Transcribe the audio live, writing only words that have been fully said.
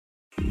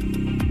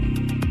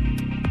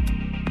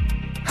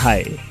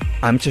Hi,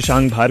 I'm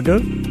Shashank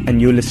Bhargav, and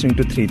you're listening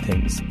to Three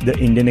Things, the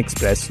Indian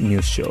Express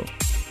news show.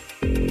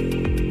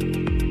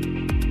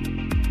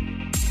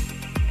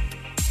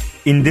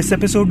 In this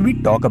episode, we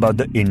talk about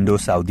the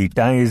Indo-Saudi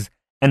ties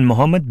and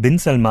Mohammed bin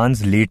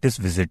Salman's latest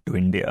visit to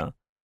India.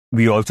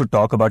 We also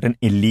talk about an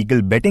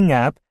illegal betting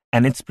app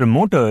and its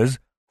promoters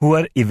who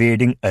are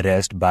evading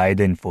arrest by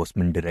the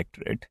Enforcement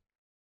Directorate.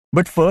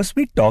 But first,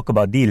 we talk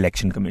about the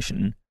Election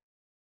Commission.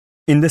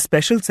 In the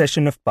special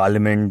session of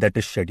Parliament that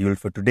is scheduled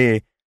for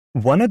today,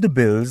 one of the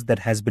bills that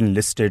has been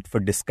listed for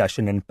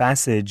discussion and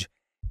passage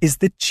is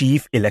the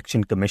Chief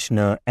Election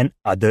Commissioner and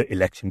Other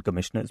Election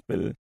Commissioners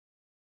Bill.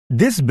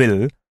 This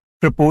bill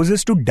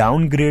proposes to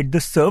downgrade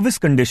the service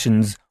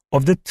conditions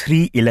of the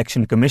 3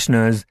 election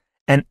commissioners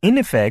and, in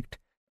effect,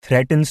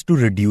 threatens to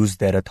reduce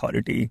their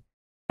authority.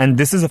 And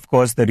this is, of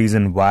course, the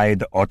reason why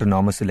the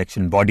autonomous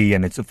election body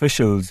and its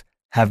officials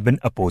have been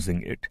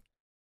opposing it.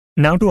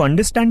 Now, to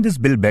understand this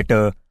bill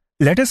better,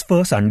 let us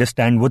first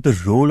understand what the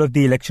role of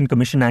the Election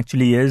Commission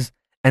actually is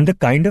and the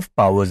kind of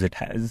powers it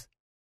has.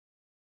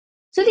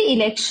 So the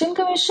Election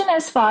Commission,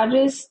 as far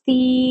as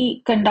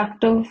the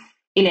conduct of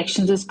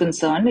elections is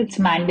concerned, its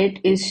mandate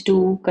is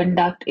to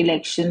conduct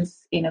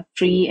elections in a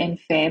free and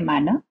fair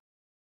manner.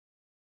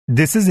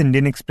 This is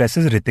Indian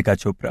Express's Ritika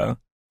Chopra,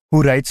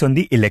 who writes on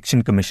the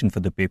Election Commission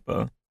for the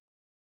paper.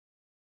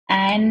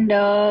 And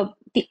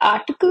the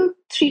Article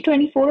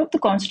 324 of the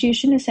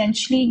Constitution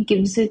essentially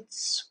gives it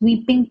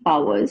sweeping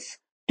powers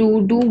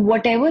to do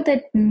whatever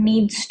that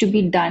needs to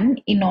be done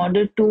in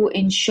order to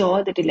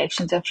ensure that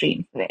elections are free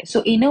and fair.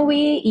 So in a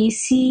way,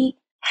 EC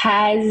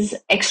has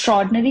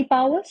extraordinary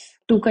powers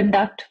to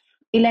conduct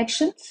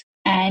elections.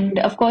 And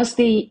of course,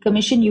 the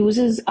Commission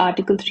uses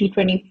Article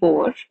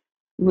 324,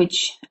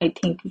 which I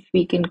think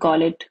we can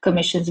call it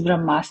Commission's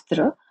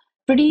Brahmastra,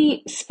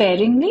 pretty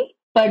sparingly.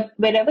 But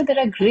wherever there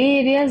are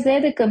grey areas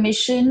there, the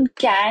Commission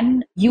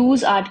can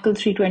use Article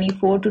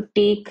 324 to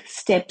take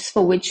steps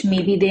for which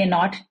maybe they're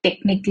not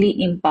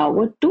technically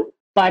empowered to.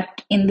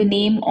 But in the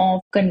name of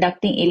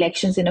conducting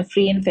elections in a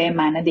free and fair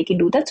manner, they can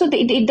do that. So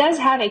it does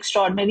have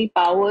extraordinary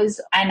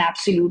powers and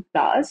absolute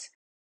powers.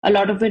 A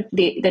lot of it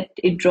that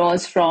it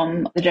draws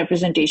from the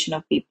Representation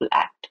of People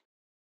Act.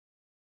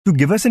 To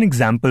give us an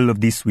example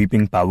of these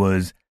sweeping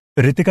powers,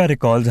 Ritika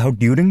recalls how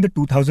during the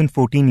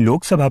 2014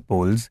 Lok Sabha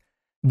polls,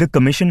 the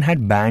Commission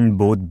had banned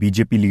both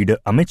BJP leader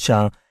Amit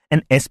Shah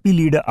and SP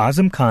leader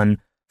Azam Khan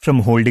from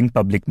holding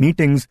public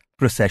meetings,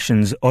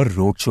 processions or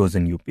roadshows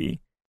in UP.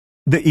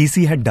 The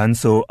EC had done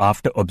so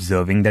after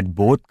observing that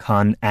both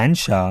Khan and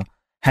Shah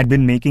had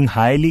been making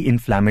highly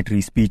inflammatory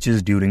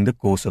speeches during the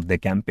course of their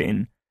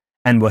campaign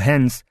and were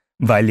hence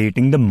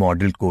violating the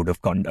Model Code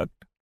of Conduct.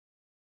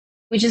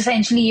 Which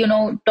essentially,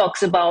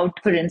 talks about,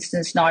 for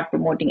instance, not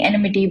promoting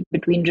enmity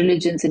between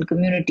religions and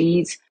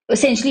communities,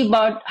 essentially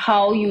about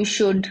how you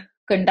should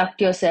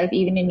conduct yourself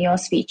even in your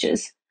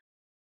speeches.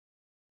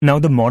 Now,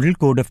 the Model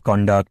Code of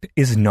Conduct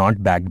is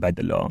not backed by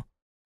the law,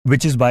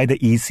 which is why the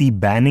EC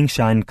banning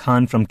Shah and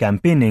Khan from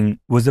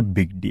campaigning was a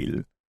big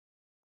deal.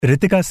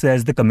 Ritika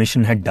says the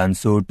Commission had done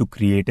so to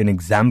create an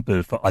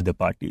example for other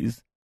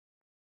parties.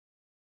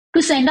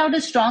 To send out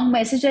a strong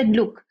message that,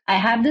 look, I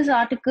have this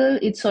article,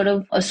 it's sort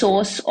of a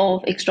source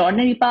of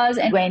extraordinary powers,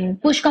 and when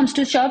push comes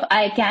to shove,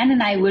 I can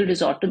and I will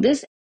resort to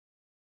this.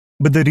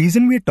 But the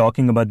reason we're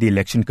talking about the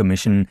Election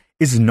Commission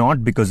is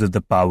not because of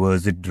the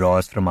powers it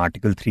draws from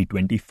Article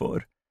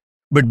 324,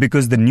 but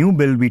because the new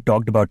bill we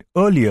talked about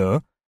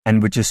earlier,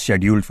 and which is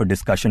scheduled for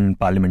discussion in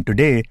Parliament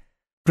today,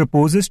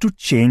 proposes to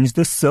change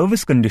the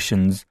service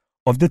conditions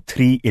of the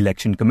 3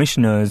 election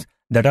commissioners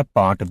that are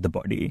part of the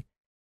body.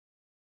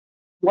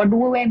 What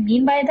do I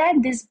mean by that?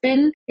 This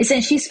bill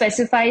essentially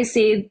specifies,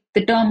 say,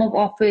 the term of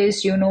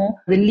office, the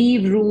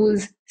leave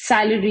rules,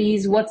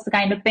 salaries, what's the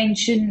kind of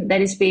pension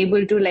that is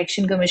payable to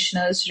election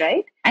commissioners,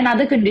 right? And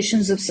other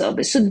conditions of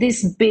service. So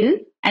this bill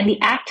and the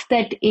act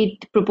that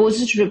it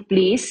proposes to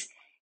replace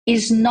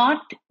is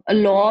not a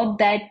law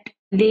that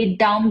laid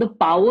down the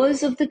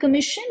powers of the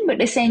commission,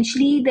 but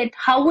essentially that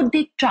how would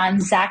they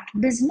transact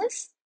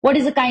business? What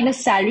is the kind of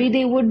salary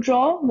they would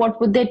draw?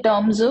 What would their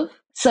terms of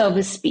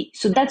service be?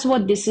 So that's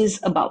what this is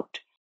about.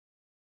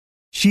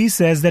 She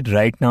says that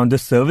right now the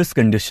service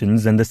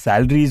conditions and the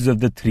salaries of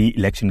the 3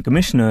 election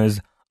commissioners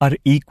are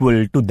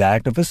equal to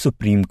that of a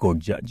Supreme Court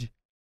judge.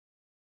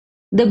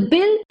 The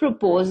bill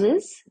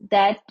proposes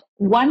that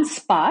once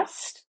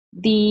passed,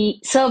 the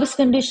service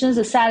conditions,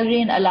 the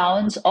salary and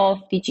allowance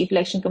of the Chief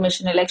Election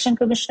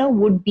Commissioner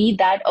would be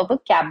that of a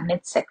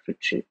cabinet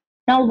secretary.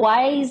 Now,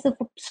 why is the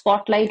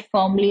spotlight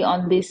firmly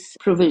on this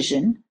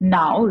provision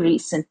now,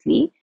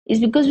 recently?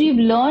 Is because we've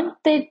learned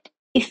that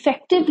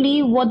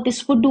effectively what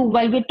this would do,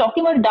 while we're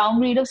talking about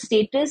downgrade of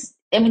status,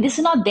 this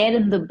is not there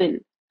in the bill.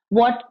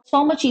 What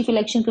former chief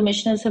election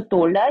commissioners have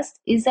told us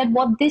is that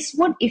what this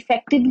would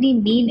effectively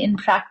mean in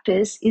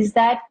practice is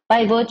that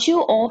by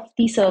virtue of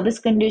the service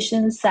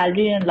conditions,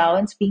 salary and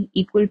allowance being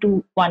equal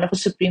to one of a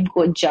Supreme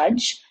Court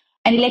judge,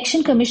 an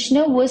election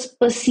commissioner was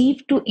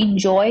perceived to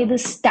enjoy the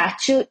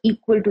stature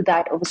equal to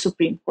that of a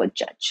Supreme Court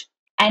judge.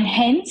 And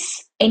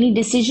hence, any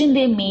decision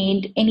they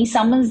made, any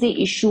summons they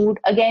issued,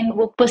 again,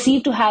 were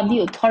perceived to have the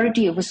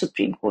authority of a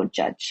Supreme Court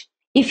judge.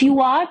 If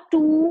you are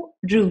to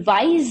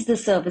revise the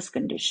service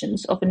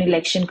conditions of an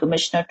election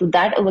commissioner to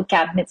that of a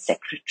cabinet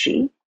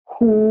secretary,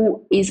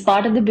 who is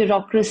part of the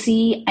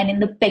bureaucracy and in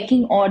the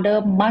pecking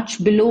order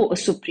much below a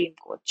Supreme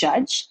Court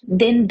judge,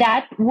 then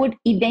that would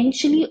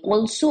eventually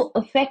also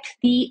affect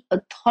the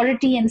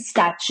authority and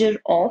stature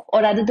of,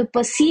 or rather the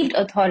perceived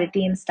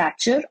authority and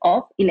stature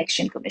of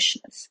election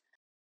commissioners.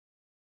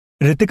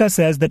 Ritika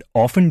says that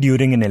often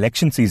during an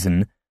election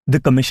season, the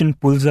commission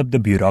pulls up the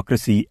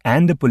bureaucracy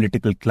and the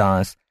political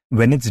class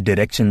when its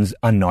directions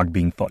are not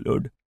being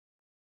followed.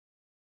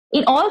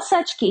 In all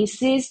such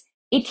cases,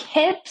 it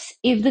helps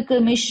if the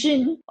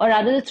commission, or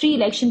rather the three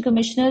election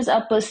commissioners,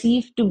 are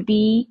perceived to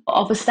be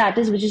of a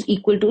status which is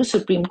equal to a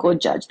Supreme Court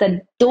judge.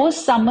 That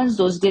those summons,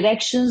 those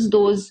directions,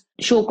 those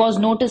show cause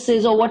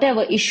notices or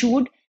whatever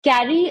issued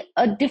carry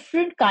a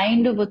different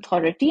kind of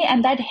authority,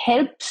 and that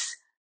helps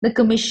the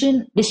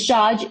commission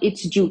discharge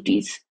its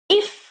duties.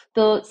 If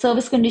the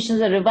service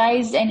conditions are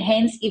revised and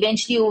hence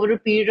eventually over a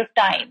period of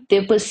time,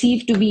 they're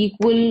perceived to be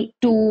equal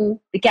to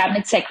the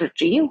cabinet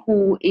secretary,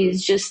 who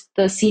is just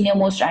the senior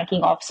most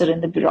ranking officer in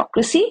the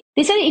bureaucracy.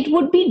 They said it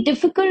would be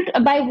difficult.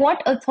 By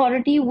what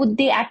authority would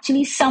they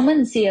actually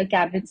summon, say, a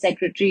cabinet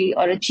secretary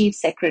or a chief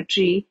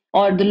secretary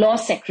or the law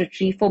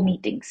secretary for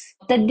meetings?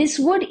 That this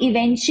would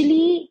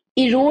eventually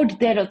erode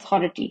their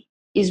authority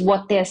is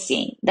what they're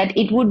saying. That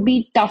it would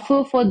be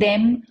tougher for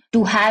them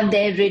to have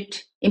their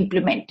writ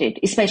implemented,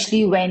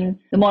 especially when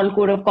the Model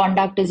Code of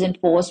Conduct is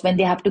enforced, when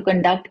they have to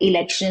conduct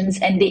elections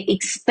and they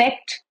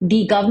expect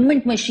the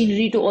government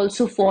machinery to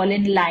also fall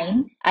in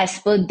line as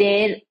per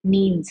their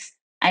needs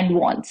and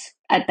wants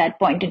at that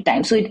point in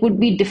time. So it would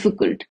be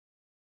difficult.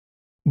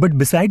 But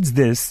besides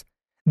this,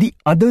 the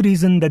other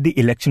reason that the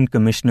election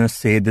commissioners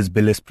say this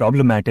bill is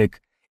problematic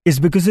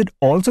is because it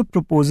also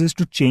proposes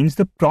to change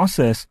the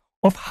process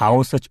of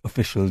how such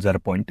officials are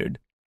appointed.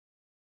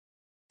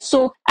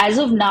 So as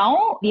of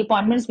now, the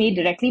appointment is made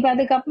directly by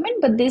the government,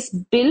 but this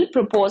bill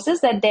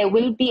proposes that there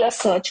will be a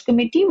search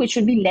committee which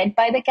will be led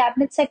by the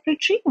cabinet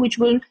secretary, which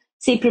will,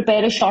 say,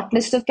 prepare a short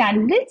list of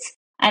candidates.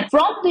 And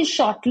from this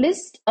short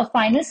list, a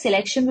final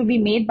selection will be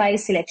made by a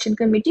selection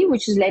committee,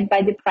 which is led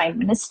by the Prime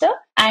Minister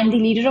and the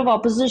Leader of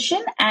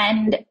Opposition,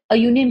 and a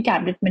Union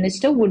Cabinet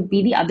Minister would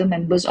be the other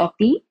members of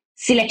the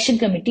selection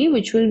committee,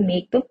 which will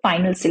make the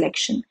final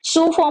selection.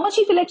 So former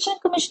chief election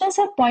commissioners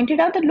have pointed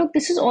out that, look,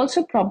 this is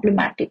also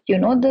problematic.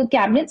 The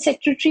cabinet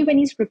secretary, when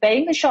he's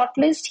preparing a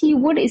shortlist, he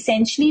would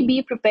essentially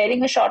be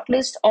preparing a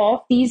shortlist of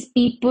these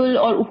people,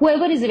 or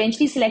whoever is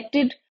eventually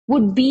selected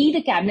would be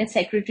the cabinet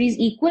secretary's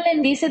equal.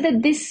 And they said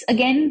that this,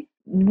 again,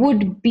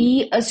 would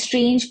be a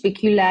strange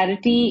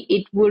peculiarity.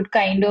 It would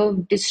kind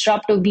of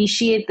disrupt or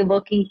vitiate the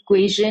working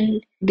equation.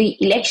 The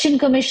election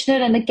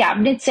commissioner and the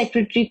cabinet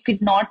secretary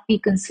could not be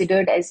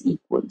considered as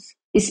equals,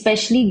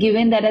 especially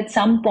given that at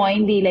some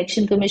point the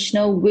election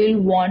commissioner will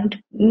want,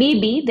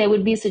 maybe there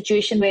would be a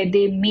situation where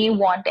they may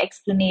want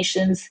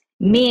explanations,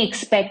 may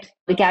expect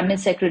the cabinet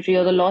secretary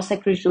or the law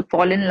secretary to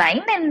fall in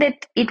line, and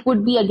that it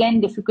would be again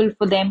difficult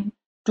for them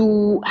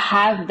to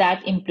have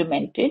that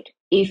implemented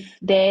if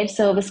their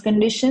service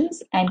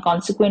conditions and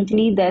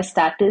consequently their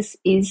status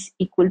is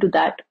equal to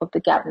that of the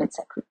cabinet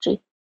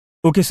secretary.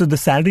 Okay, so the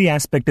salary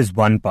aspect is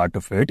one part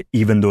of it,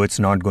 even though it's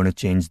not going to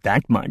change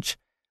that much.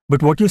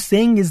 But what you're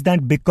saying is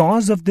that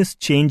because of this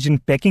change in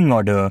pecking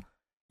order,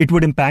 it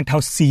would impact how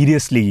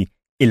seriously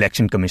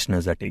election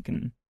commissioners are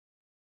taken.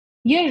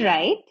 You're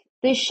right.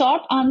 The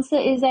short answer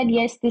is that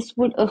yes, this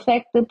would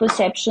affect the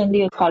perception,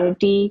 the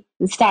authority,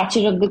 the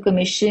stature of the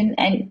commission,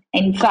 and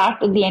in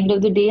fact, at the end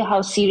of the day,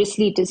 how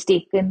seriously it is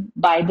taken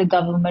by the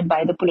government,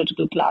 by the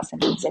political class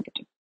and the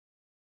executive.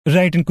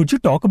 Right, and could you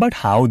talk about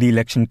how the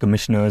election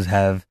commissioners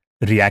have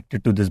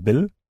reacted to this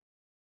bill?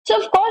 So,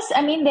 of course,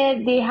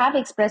 they have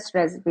expressed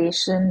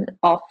reservation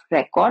off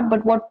record,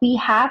 but what we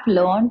have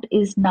learned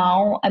is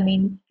now,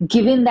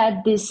 given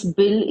that this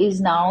bill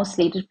is now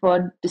slated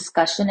for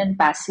discussion and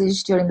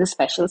passage during the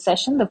special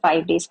session, the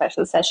 5-day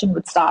special session,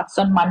 which starts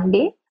on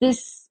Monday,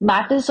 this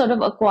matter sort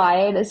of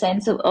acquired a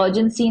sense of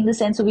urgency in the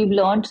sense that we've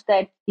learned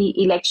that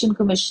the election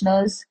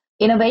commissioners,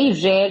 in a very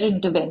rare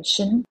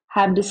intervention,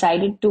 have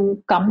decided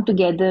to come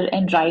together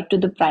and write to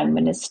the Prime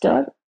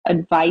Minister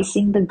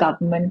advising the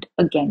government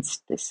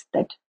against this,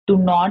 that do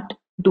not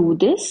do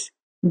this.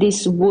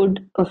 This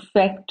would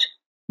affect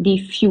the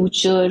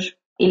future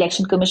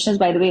election commissioners.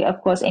 By the way, of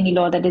course, any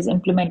law that is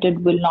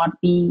implemented will not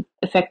be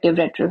effective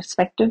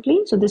retrospectively.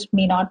 So this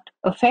may not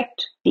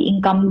affect the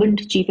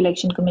incumbent chief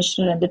election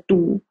commissioner and the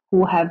two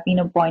who have been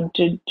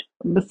appointed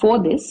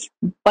before this,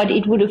 but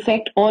it would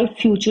affect all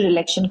future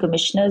election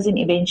commissioners and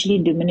eventually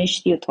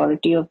diminish the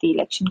authority of the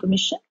election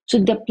commission. So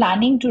they're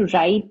planning to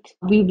write,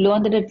 we've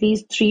learned that at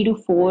least 3 to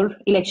 4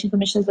 election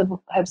commissioners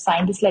have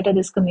signed this letter.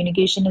 This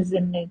communication is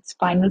in its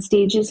final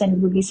stages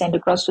and will be sent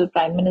across to the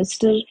Prime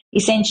Minister,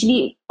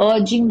 essentially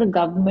urging the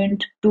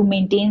government to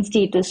maintain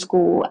status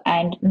quo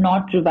and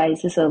not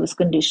revise the service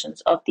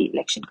conditions of the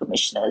election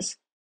commissioners.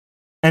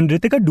 And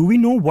Ritika, do we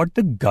know what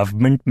the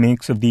government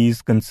makes of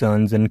these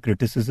concerns and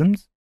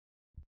criticisms?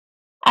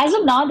 As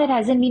of now, there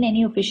hasn't been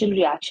any official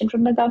reaction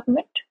from the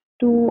government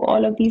to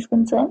all of these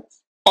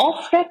concerns.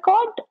 Off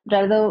record,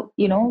 rather,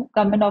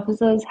 government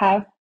officers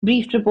have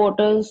briefed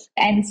reporters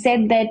and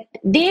said that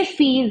they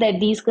feel that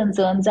these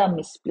concerns are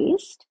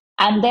misplaced.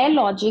 And their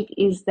logic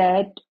is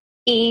that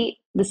A,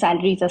 the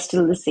salaries are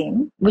still the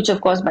same, which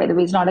of course, by the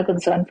way, is not a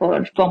concern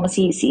for former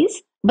CECs.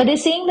 But they're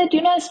saying that,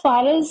 as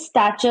far as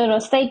stature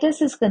or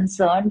status is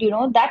concerned,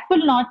 that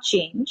will not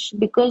change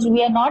because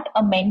we are not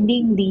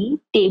amending the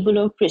table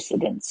of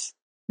precedence.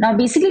 Now,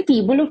 basically,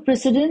 table of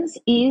precedence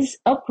is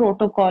a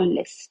protocol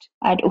list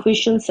at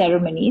official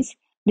ceremonies.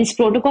 This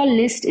protocol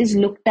list is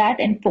looked at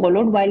and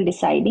followed while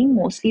deciding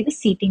mostly the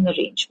seating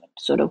arrangement,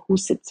 sort of who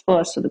sits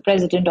first. So the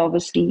president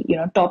obviously,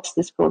 tops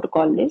this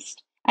protocol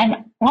list. And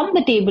on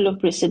the table of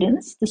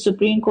precedence, the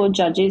Supreme Court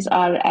judges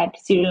are at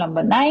serial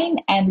number 9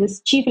 and the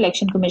Chief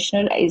Election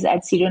Commissioner is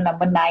at serial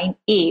number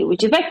 9A,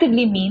 which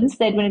effectively means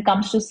that when it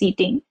comes to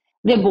seating,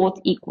 they're both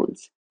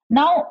equals.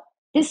 Now,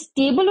 this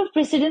table of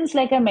precedence,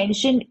 like I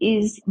mentioned,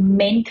 is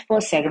meant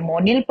for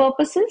ceremonial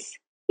purposes.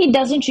 It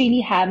doesn't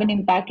really have an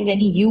impact or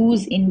any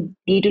use in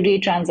day-to-day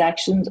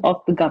transactions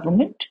of the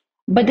government.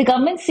 But the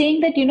government's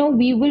saying that,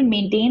 we will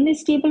maintain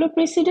this table of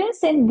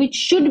precedence and which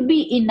should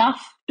be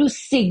enough to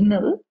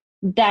signal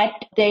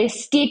that their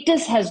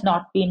status has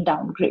not been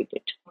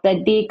downgraded,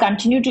 that they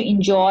continue to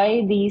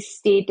enjoy the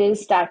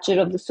stature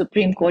of the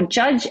Supreme Court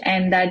judge,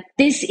 and that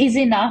this is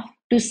enough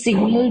to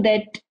signal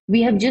that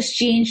we have just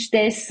changed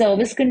their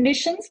service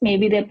conditions,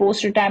 maybe their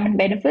post-retirement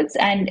benefits,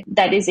 and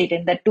that is it,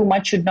 and that too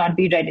much should not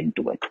be read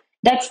into it.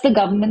 That's the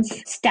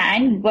government's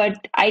stand,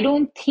 but I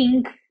don't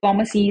think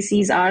former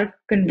CECs are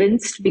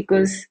convinced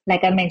because,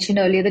 like I mentioned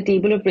earlier, the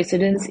table of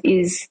precedence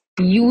is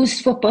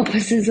used for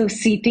purposes of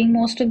seating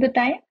most of the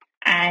time.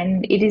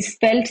 And it is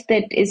felt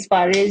that as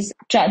far as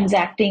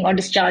transacting or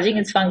discharging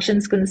its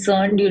functions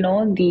concerned,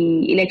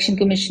 the election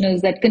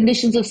commissioners, that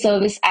Conditions of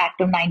Service Act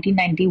of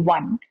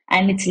 1991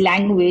 and its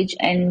language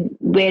and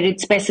where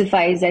it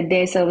specifies that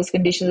their service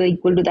conditions are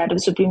equal to that of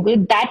the Supreme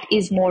Court, that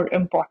is more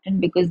important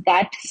because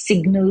that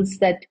signals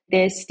that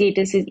their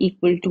status is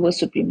equal to a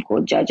Supreme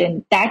Court judge,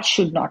 and that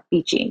should not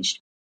be changed.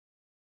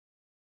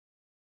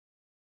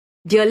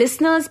 Dear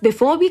listeners,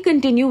 before we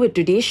continue with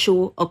today's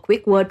show, a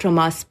quick word from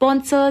our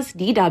sponsors,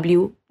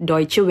 DW,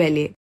 Deutsche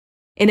Welle.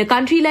 In a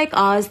country like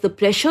ours, the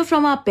pressure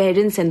from our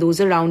parents and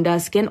those around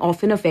us can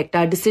often affect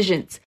our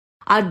decisions.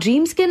 Our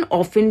dreams can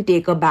often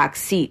take a back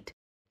seat.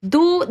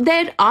 Though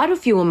there are a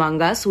few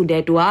among us who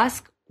dare to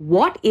ask,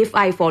 what if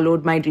I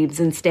followed my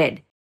dreams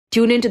instead?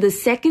 Tune into the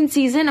second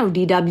season of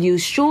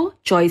DW's show,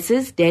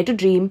 Choices, Dare to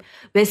Dream,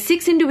 where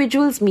 6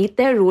 individuals meet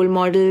their role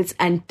models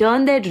and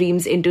turn their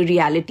dreams into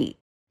reality.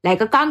 Like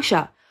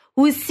Akanksha,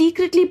 who is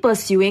secretly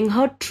pursuing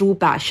her true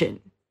passion,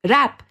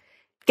 rap.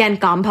 Can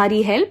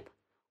Kambhari help?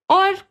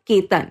 Or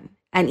Ketan,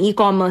 an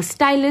e-commerce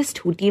stylist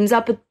who teams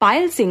up with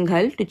Payal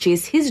Singhal to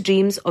chase his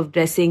dreams of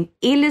dressing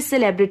A-list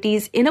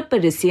celebrities in a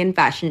Parisian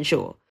fashion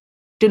show.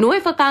 To know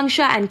if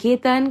Akanksha and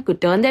Ketan could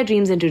turn their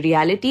dreams into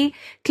reality,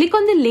 click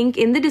on the link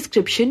in the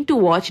description to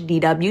watch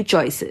DW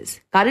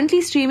Choices,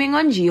 currently streaming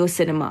on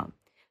JioCinema.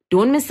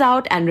 Don't miss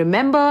out and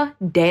remember,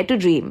 dare to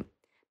dream.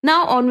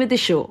 Now on with the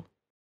show.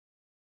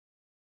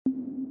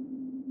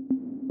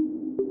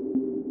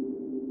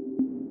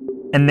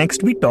 And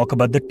next we talk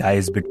about the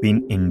ties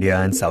between India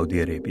and Saudi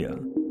Arabia.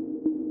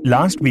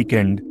 Last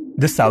weekend,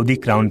 the Saudi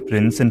Crown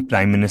Prince and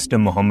Prime Minister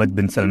Mohammed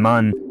bin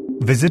Salman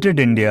visited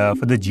India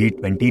for the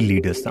G20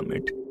 Leaders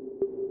Summit.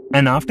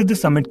 And after the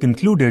summit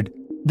concluded,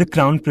 the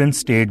Crown Prince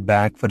stayed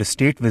back for a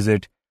state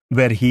visit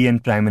where he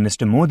and Prime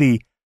Minister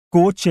Modi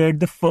co-chaired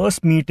the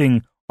first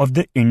meeting of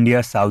the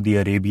India-Saudi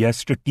Arabia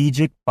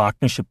Strategic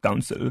Partnership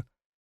Council,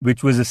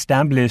 which was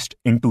established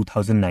in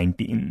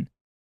 2019.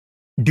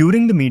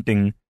 During the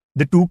meeting,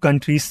 the two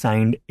countries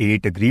signed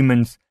 8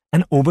 agreements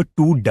and over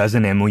 24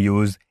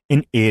 MOUs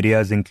in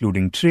areas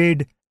including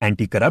trade,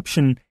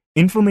 anti-corruption,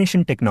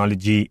 information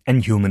technology,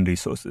 and human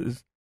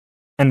resources.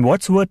 And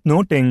what's worth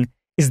noting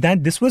is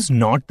that this was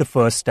not the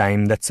first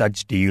time that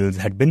such deals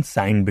had been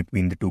signed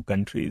between the two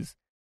countries.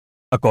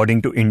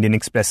 According to Indian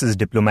Express's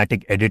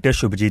diplomatic editor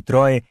Shubhajit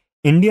Roy,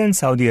 India and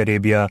Saudi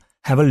Arabia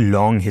have a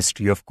long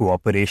history of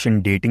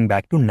cooperation dating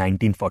back to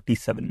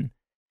 1947,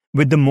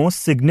 with the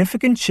most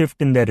significant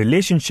shift in their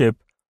relationship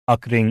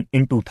occurring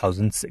in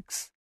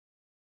 2006.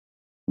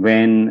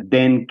 When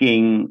then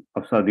King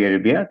of Saudi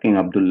Arabia, King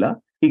Abdullah,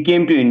 he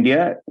came to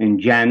India in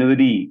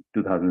January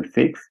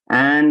 2006,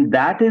 and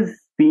that is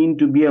seen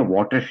to be a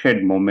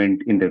watershed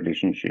moment in the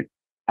relationship.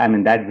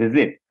 That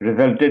visit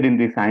resulted in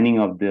the signing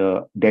of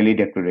the Delhi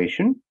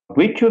Declaration,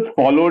 which was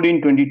followed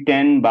in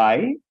 2010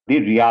 by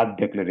the Riyadh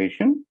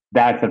Declaration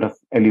that sort of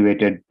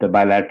elevated the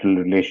bilateral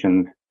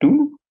relations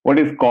to what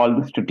is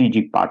called the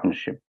strategic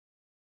partnership.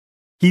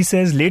 He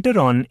says later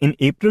on, in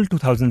April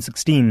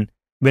 2016,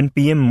 when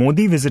PM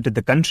Modi visited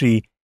the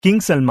country, King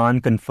Salman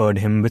conferred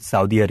him with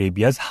Saudi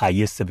Arabia's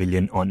highest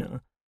civilian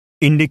honor,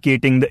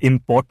 indicating the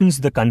importance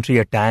the country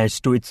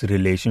attached to its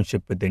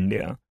relationship with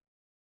India.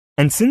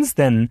 And since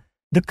then,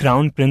 the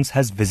Crown Prince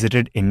has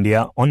visited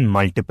India on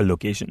multiple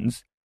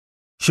occasions.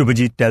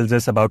 Shubhajit tells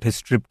us about his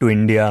trip to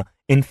India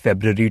in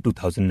February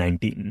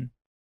 2019.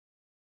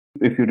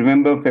 If you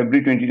remember,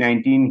 February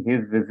 2019, his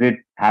visit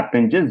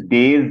happened just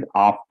days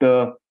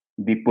after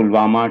the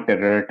Pulwama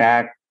terror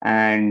attack,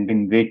 and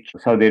in which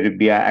Saudi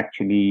Arabia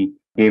actually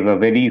gave a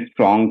very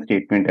strong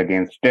statement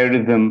against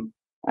terrorism.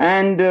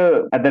 And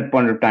at that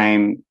point of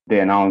time,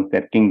 they announced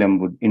that Kingdom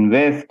would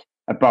invest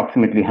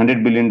approximately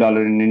 $100 billion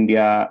in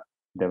India.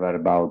 There were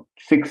about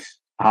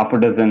half a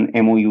dozen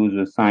MOUs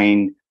were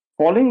signed.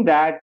 Following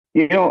that,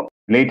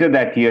 later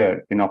that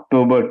year, in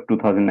October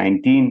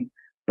 2019,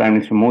 Prime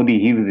Minister Modi,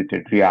 he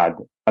visited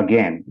Riyadh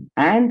again.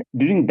 And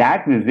during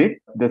that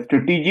visit, the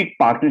Strategic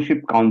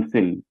Partnership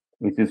Council,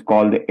 which is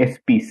called the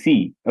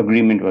SPC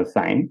agreement, was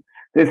signed.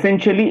 So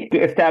essentially, to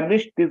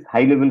establish this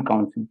high-level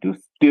council to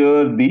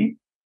steer the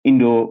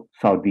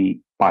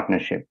Indo-Saudi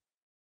partnership.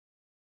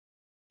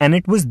 And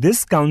it was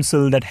this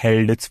council that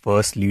held its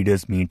first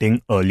leaders'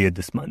 meeting earlier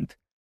this month,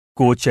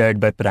 co-chaired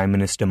by Prime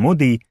Minister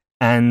Modi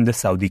and the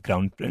Saudi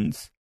Crown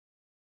Prince.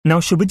 Now,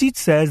 Shubhajit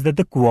says that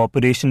the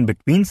cooperation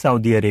between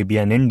Saudi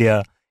Arabia and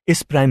India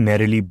is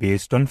primarily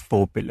based on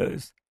 4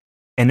 pillars: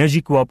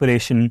 energy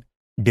cooperation,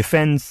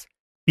 defense,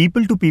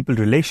 people-to-people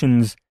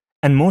relations,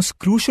 and most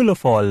crucial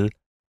of all,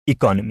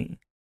 economy.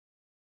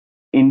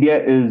 India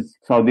is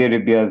Saudi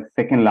Arabia's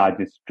second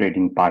largest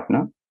trading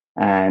partner,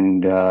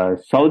 and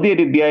Saudi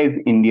Arabia is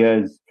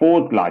India's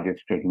 4th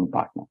largest trading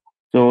partner.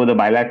 So the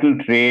bilateral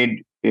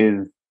trade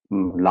is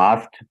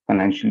last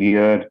financial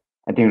year,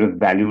 I think it was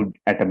valued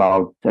at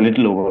about a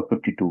little over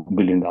 $52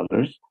 billion.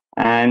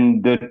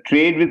 And the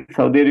trade with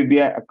Saudi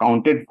Arabia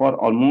accounted for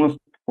almost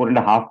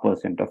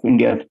 4.5% of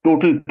India's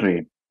total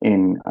trade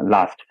in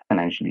last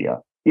financial year.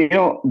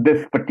 During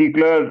this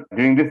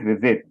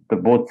visit, the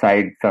both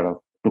sides sort of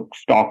took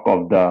stock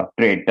of the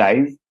trade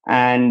ties,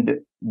 and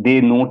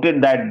they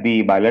noted that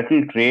the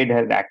bilateral trade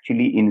has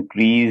actually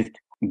increased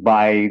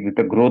with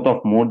a growth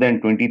of more than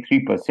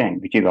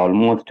 23%, which is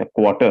almost a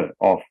quarter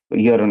of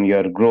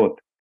year-on-year growth.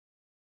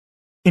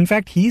 In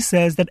fact, he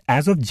says that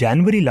as of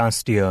January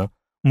last year,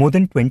 more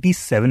than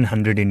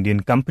 2,700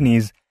 Indian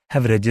companies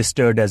have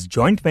registered as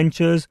joint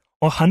ventures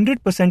or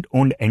 100%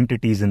 owned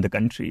entities in the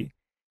country,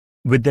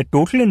 with their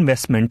total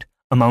investment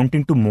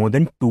amounting to more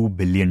than $2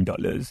 billion.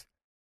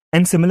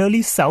 And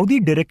similarly, Saudi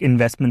direct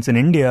investments in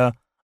India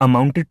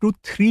amounted to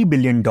 $3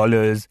 billion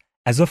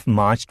as of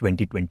March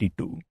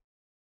 2022.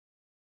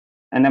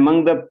 And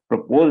among the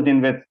proposed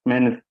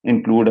investments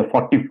include a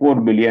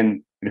 44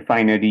 billion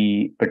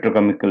refinery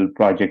petrochemical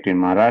project in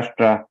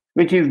Maharashtra,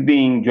 which is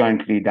being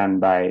jointly done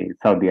by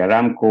Saudi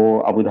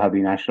Aramco, Abu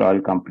Dhabi National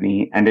Oil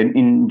Company, and an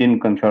Indian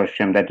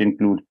consortium that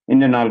includes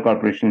Indian Oil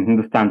Corporation,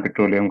 Hindustan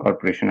Petroleum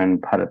Corporation,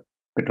 and Bharat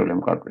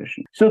Petroleum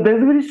Corporation. So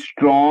there's a very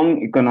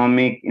strong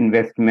economic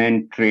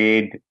investment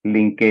trade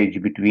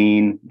linkage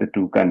between the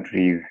two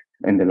countries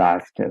in the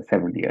last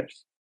several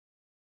years.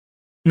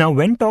 Now,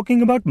 when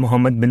talking about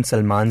Mohammed bin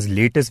Salman's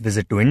latest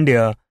visit to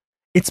India,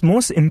 its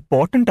most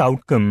important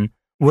outcome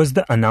was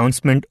the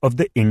announcement of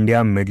the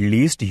India-Middle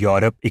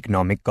East-Europe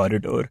Economic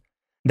Corridor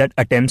that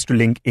attempts to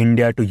link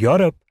India to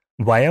Europe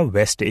via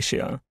West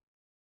Asia.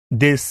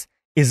 This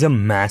is a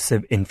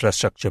massive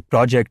infrastructure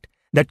project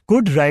that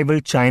could rival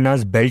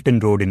China's Belt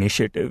and Road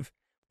Initiative,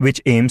 which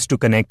aims to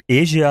connect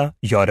Asia,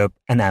 Europe,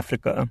 and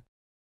Africa.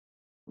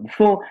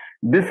 So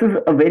this is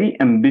a very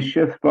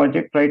ambitious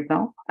project right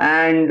now,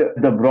 and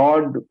the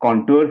broad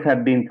contours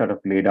have been sort of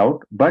laid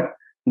out, but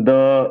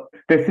the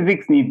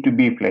specifics need to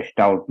be fleshed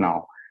out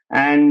now.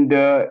 And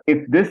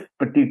if this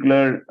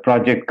particular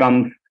project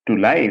comes to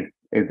life,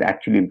 is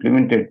actually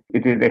implemented,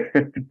 it is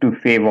expected to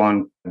save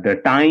on the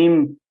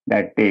time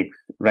that takes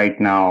right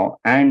now,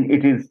 and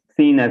it is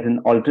seen as an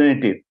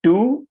alternative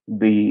to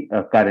the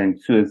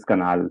current Suez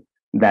Canal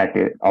that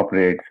it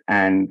operates,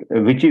 and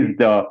which is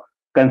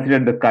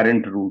considered the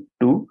current route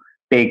to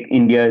take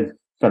India's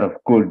sort of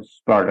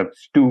goods,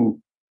 products to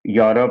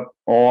Europe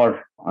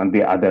or on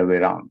the other way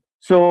around.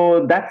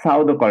 So that's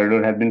how the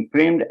corridor has been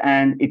framed,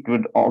 and it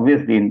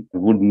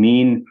would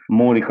mean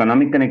more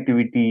economic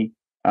connectivity,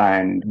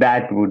 and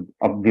that would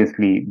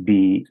obviously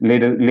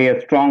lay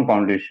a strong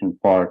foundation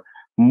for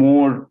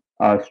more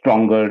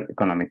stronger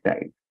economic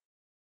ties.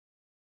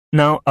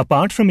 Now,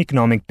 apart from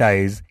economic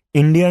ties,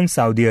 India and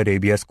Saudi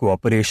Arabia's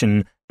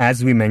cooperation,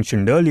 as we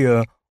mentioned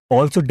earlier,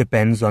 also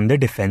depends on their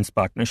defense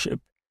partnership,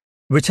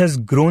 which has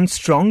grown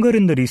stronger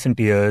in the recent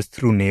years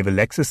through naval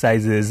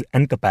exercises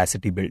and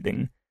capacity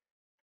building.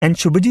 And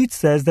Shubhajit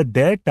says that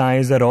their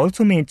ties are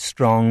also made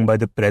strong by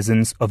the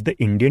presence of the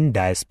Indian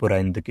diaspora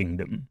in the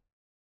kingdom.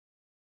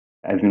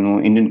 As you know,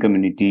 Indian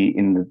community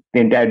in the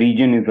entire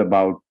region is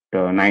about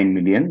 9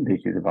 million,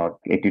 which is about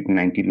 80 to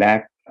 90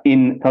 lakh.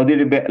 In Saudi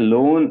Arabia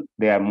alone,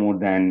 there are more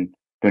than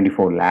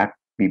 24 lakh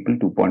people,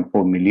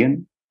 2.4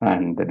 million,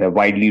 and they're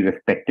widely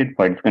respected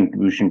for its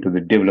contribution to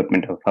the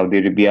development of Saudi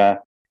Arabia,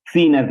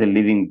 seen as a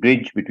living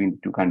bridge between the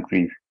two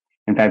countries.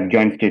 In fact,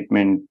 joint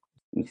statement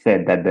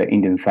said that the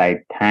Indian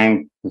side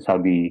thanked the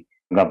Saudi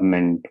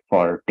government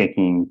for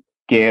taking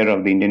care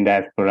of the Indian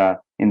diaspora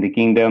in the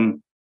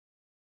kingdom.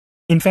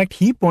 In fact,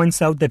 he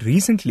points out that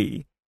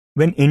recently,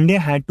 when India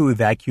had to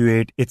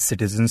evacuate its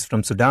citizens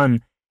from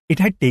Sudan, it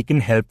had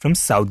taken help from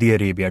Saudi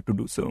Arabia to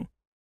do so.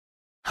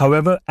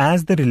 However,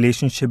 as the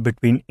relationship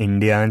between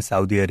India and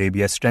Saudi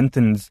Arabia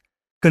strengthens,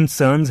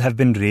 concerns have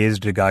been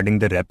raised regarding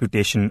the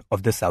reputation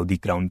of the Saudi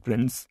crown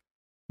prince,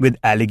 with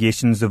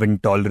allegations of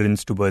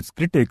intolerance towards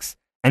critics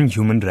and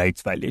human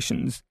rights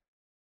violations.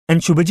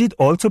 And Shubhajit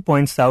also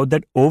points out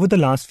that over the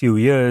last few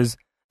years,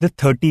 the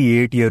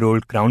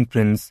 38-year-old crown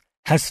prince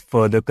has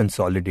further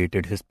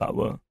consolidated his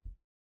power.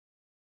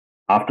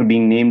 After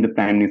being named the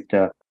Prime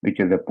Minister, which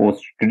is a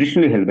post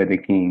traditionally held by the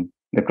king,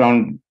 the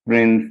crown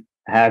prince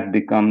has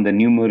become the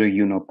numero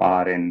uno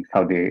par in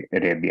Saudi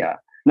Arabia.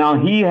 Now,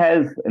 he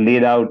has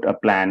laid out a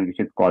plan which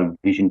is called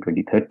Vision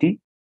 2030,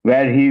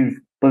 where he's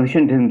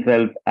positioned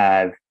himself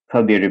as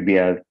Saudi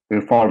Arabia's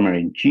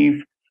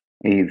reformer-in-chief.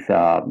 He's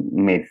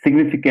made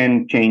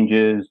significant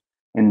changes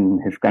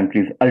in his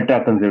country's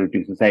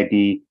ultra-conservative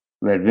society,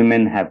 where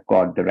women have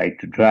got the right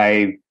to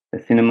drive,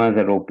 the cinemas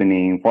are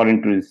opening,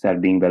 foreign tourists are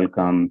being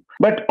welcomed.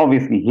 But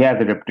obviously, he has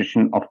a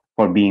reputation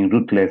for being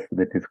ruthless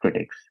with his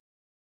critics.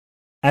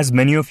 As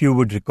many of you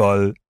would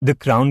recall, the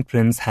Crown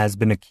Prince has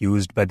been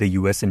accused by the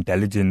US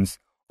intelligence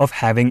of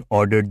having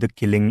ordered the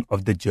killing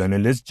of the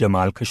journalist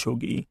Jamal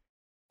Khashoggi,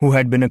 who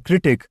had been a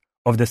critic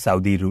of the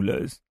Saudi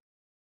rulers.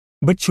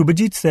 But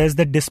Shubhajit says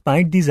that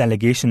despite these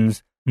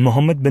allegations,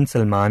 Mohammed bin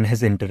Salman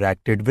has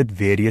interacted with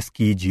various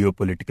key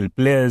geopolitical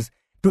players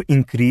to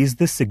increase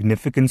the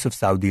significance of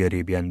Saudi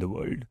Arabia in the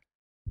world.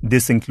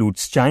 This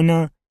includes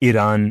China,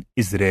 Iran,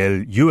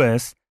 Israel,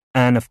 US,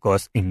 and of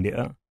course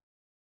India.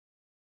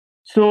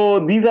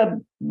 So these are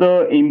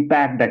the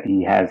impact that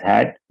he has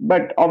had.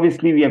 But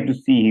obviously we have to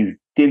see he's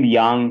still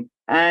young,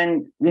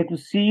 and we have to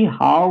see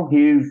how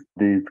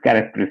these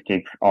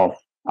characteristics of,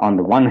 on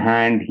the one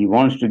hand, he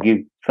wants to give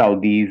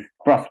Saudis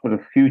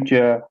prosperous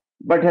future,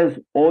 but has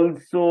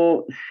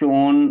also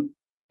shown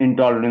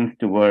intolerance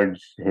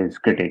towards his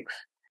critics.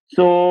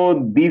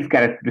 So these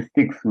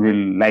characteristics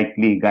will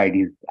likely guide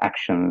his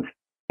actions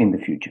in the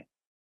future.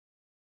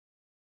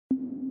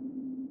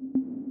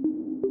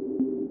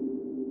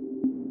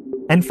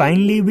 And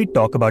finally, we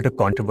talk about a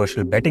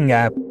controversial betting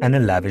app and a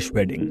lavish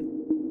wedding.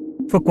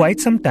 For quite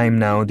some time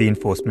now, the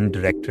Enforcement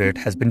Directorate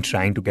has been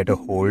trying to get a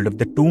hold of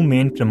the two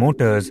main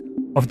promoters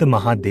of the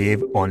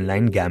Mahadev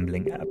online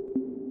gambling app.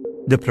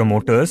 The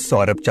promoters,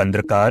 Saurabh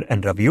Chandrakar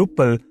and Ravi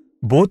Uppal,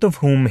 both of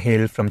whom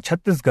hail from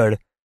Chhattisgarh,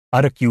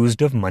 are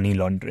accused of money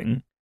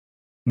laundering.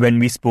 When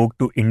we spoke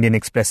to Indian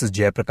Express's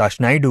Jayprakash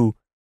Naidu,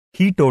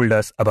 he told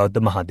us about the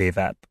Mahadev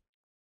app.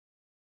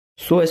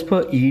 So as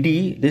per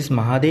ED, this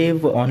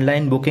Mahadev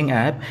online booking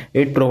app,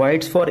 it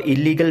provides for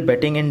illegal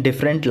betting in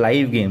different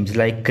live games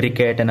like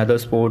cricket and other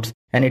sports.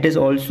 And it is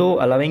also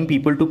allowing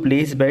people to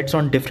place bets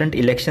on different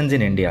elections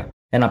in India.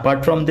 And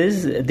apart from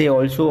this, they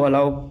also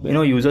allow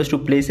users to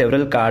play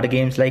several card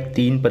games like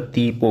Teen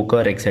Patti,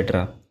 poker,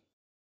 etc.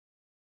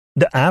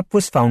 The app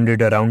was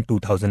founded around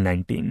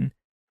 2019,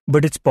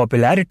 but its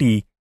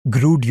popularity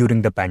grew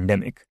during the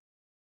pandemic.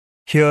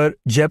 Here,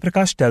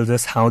 Jayprakash tells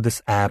us how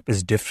this app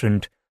is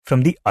different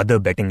from the other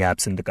betting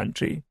apps in the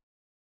country.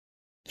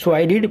 So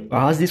I did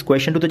ask this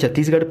question to the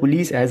Chhattisgarh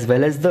police as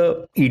well as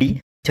the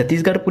ED.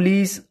 Chhattisgarh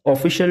police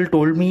official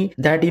told me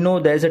that,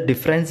 there's a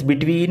difference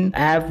between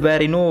app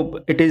where,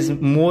 it is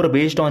more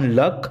based on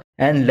luck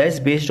and less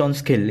based on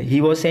skill.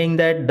 He was saying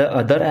that the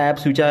other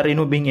apps which are,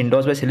 being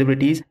endorsed by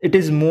celebrities, it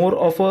is more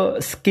of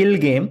a skill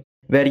game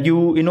where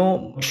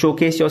you,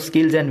 showcase your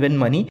skills and win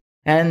money.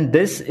 And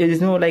this is,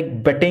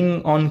 like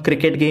betting on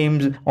cricket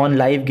games, on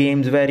live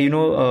games where,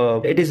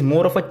 it is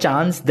more of a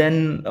chance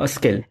than a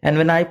skill. And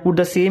when I put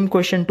the same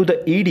question to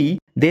the ED,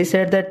 they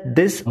said that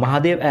this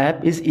Mahadev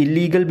app is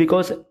illegal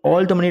because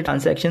all the money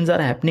transactions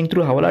are happening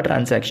through Hawala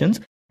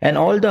transactions, and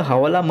all the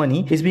Hawala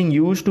money is being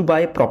used to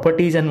buy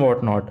properties and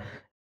whatnot.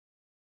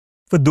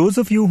 For those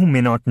of you who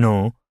may not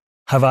know,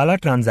 Hawala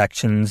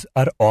transactions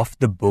are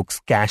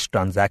off-the-books cash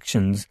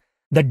transactions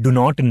that do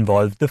not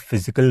involve the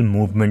physical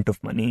movement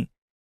of money.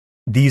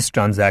 These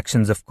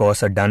transactions, of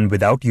course, are done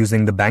without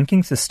using the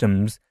banking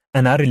systems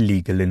and are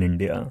illegal in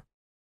India.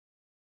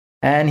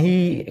 And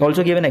he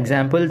also gave an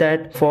example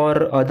that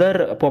for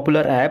other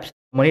popular apps,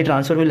 money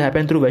transfer will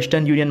happen through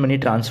Western Union money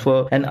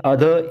transfer and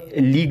other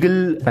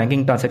legal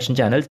banking transaction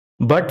channels.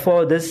 But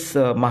for this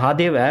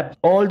Mahadev app,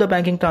 all the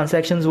banking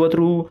transactions were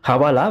through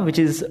Hawala, which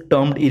is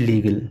termed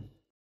illegal.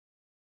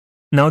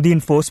 Now, the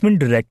Enforcement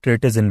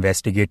Directorate is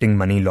investigating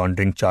money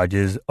laundering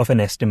charges of an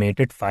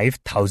estimated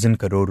 5,000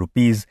 crore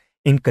rupees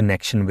in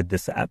connection with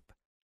this app.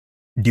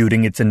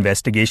 During its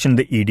investigation,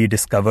 the ED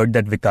discovered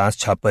that Vikas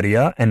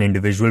Chaparia, an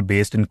individual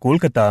based in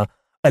Kolkata,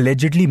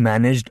 allegedly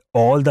managed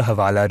all the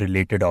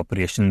Hawala-related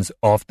operations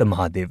of the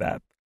Mahadev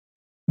app.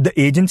 The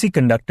agency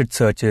conducted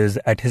searches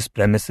at his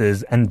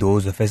premises and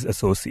those of his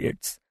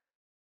associates.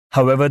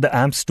 However, the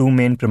app's two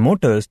main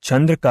promoters,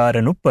 Chandrakar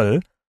and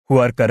Uppal, who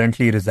are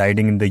currently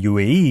residing in the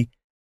UAE,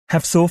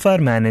 have so far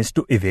managed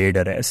to evade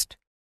arrest.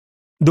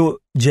 though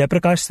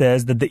Jayprakash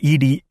says that the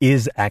ED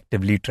is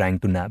actively trying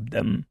to nab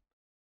them.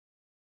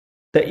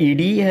 The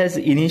ED has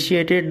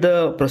initiated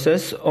the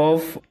process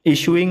of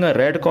issuing a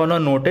red corner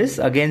notice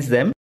against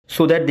them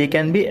so that they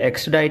can be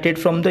extradited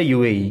from the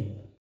UAE.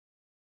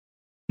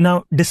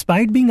 Now,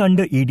 despite being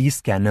under ED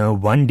scanner,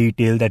 one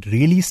detail that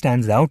really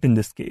stands out in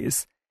this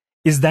case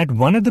is that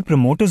one of the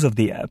promoters of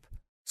the app,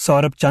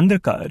 Saurabh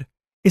Chandrakar,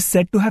 is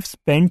said to have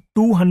spent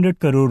 200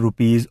 crore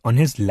rupees on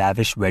his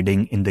lavish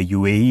wedding in the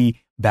UAE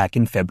back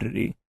in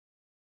February.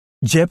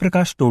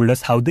 Jayprakash told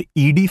us how the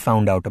ED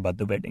found out about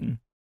the wedding.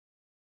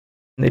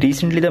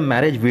 Recently, the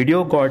marriage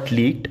video got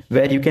leaked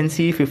where you can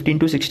see 15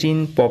 to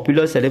 16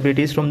 popular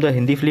celebrities from the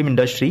Hindi film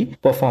industry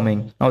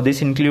performing. Now,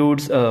 this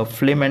includes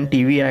film and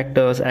TV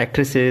actors,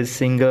 actresses,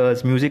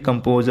 singers, music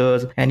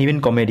composers, and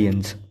even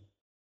comedians.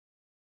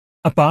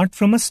 Apart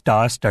from a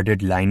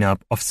star-studded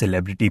lineup of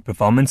celebrity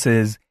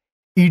performances,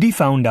 ED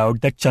found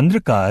out that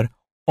Chandrakar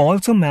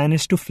also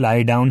managed to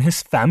fly down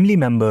his family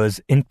members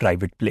in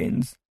private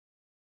planes.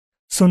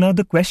 So now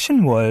the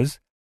question was,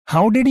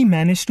 how did he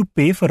manage to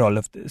pay for all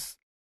of this?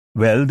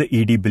 Well, the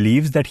ED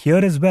believes that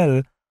here as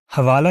well,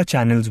 Hawala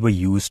channels were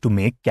used to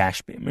make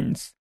cash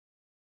payments.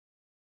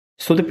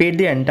 So they paid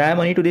the entire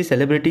money to the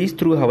celebrities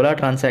through Hawala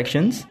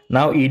transactions.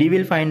 Now ED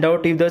will find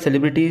out if the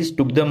celebrities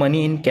took the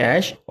money in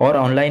cash or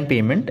online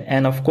payment,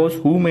 and of course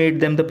who made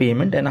them the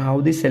payment and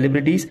how these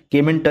celebrities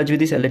came in touch with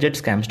these alleged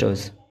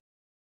scamsters.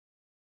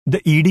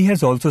 The ED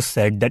has also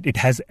said that it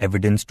has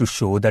evidence to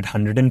show that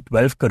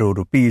 112 crore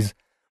rupees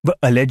were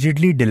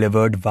allegedly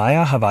delivered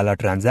via Hawala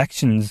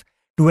transactions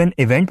to an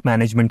event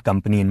management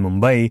company in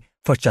Mumbai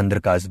for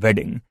Chandrakar's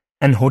wedding,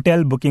 and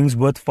hotel bookings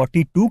worth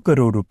 42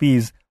 crore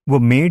rupees were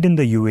made in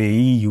the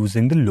UAE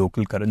using the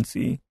local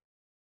currency.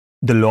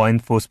 The law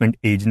enforcement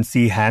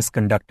agency has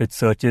conducted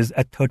searches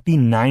at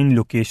 39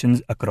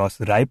 locations across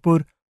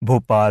Raipur,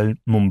 Bhopal,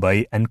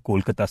 Mumbai and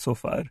Kolkata so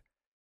far.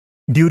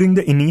 During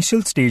the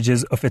initial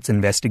stages of its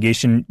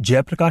investigation,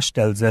 Jayprakash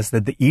tells us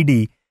that the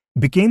ED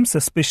became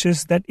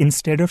suspicious that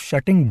instead of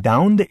shutting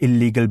down the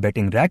illegal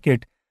betting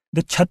racket,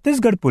 the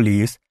Chhattisgarh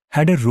police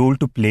had a role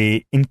to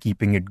play in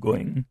keeping it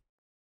going.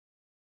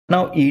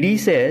 Now, ED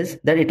says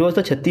that it was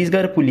the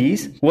Chhattisgarh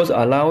police who was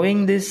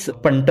allowing these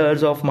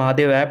punters of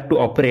Mahadev app to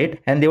operate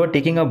and they were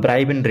taking a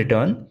bribe in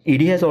return.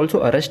 ED has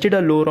also arrested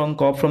a low-rang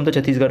cop from the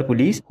Chhattisgarh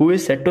police who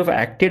is said to have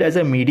acted as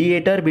a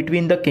mediator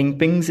between the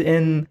kingpins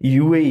in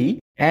UAE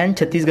and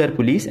Chhattisgarh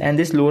police, and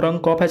this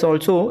low-rang cop has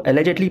also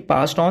allegedly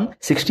passed on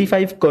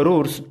 65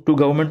 crores to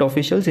government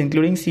officials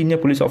including senior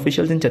police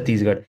officials in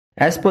Chhattisgarh,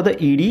 as per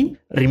the ED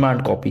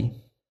remand copy.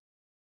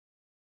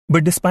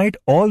 But despite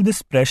all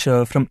this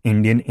pressure from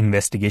Indian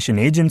investigation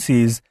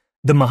agencies,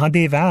 the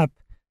Mahadev app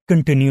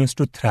continues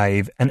to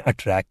thrive and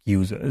attract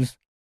users.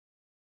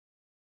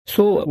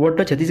 So what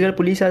the Chhattisgarh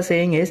police are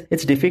saying is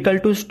it's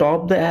difficult to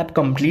stop the app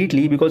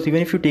completely because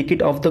even if you take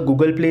it off the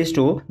Google Play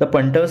Store, the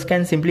punters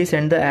can simply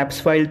send the app's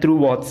file through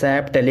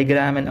WhatsApp,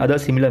 Telegram and other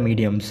similar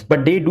mediums.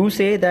 But they do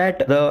say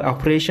that the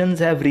operations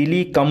have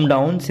really come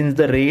down since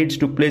the raids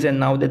took place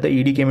and now that the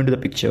ED came into the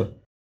picture.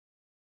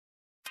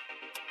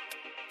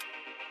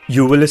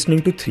 You were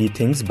listening to Three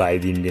Things by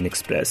the Indian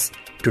Express.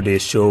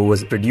 Today's show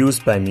was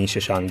produced by me,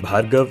 Shashank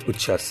Bhargav,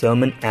 Utshah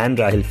Salman and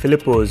Rahil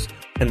Philippos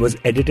and was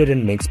edited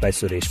and mixed by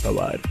Suresh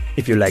Pawar.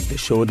 If you like the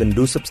show, then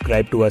do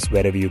subscribe to us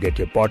wherever you get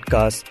your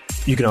podcasts.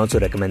 You can also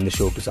recommend the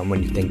show to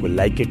someone you think will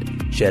like it,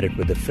 share it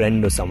with a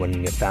friend or someone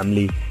in your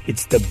family.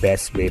 It's the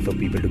best way for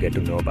people to get to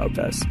know about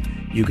us.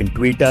 You can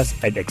tweet us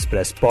at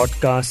Express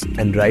Podcasts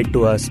and write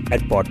to us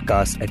at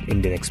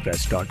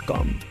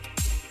podcast@indianexpress.com.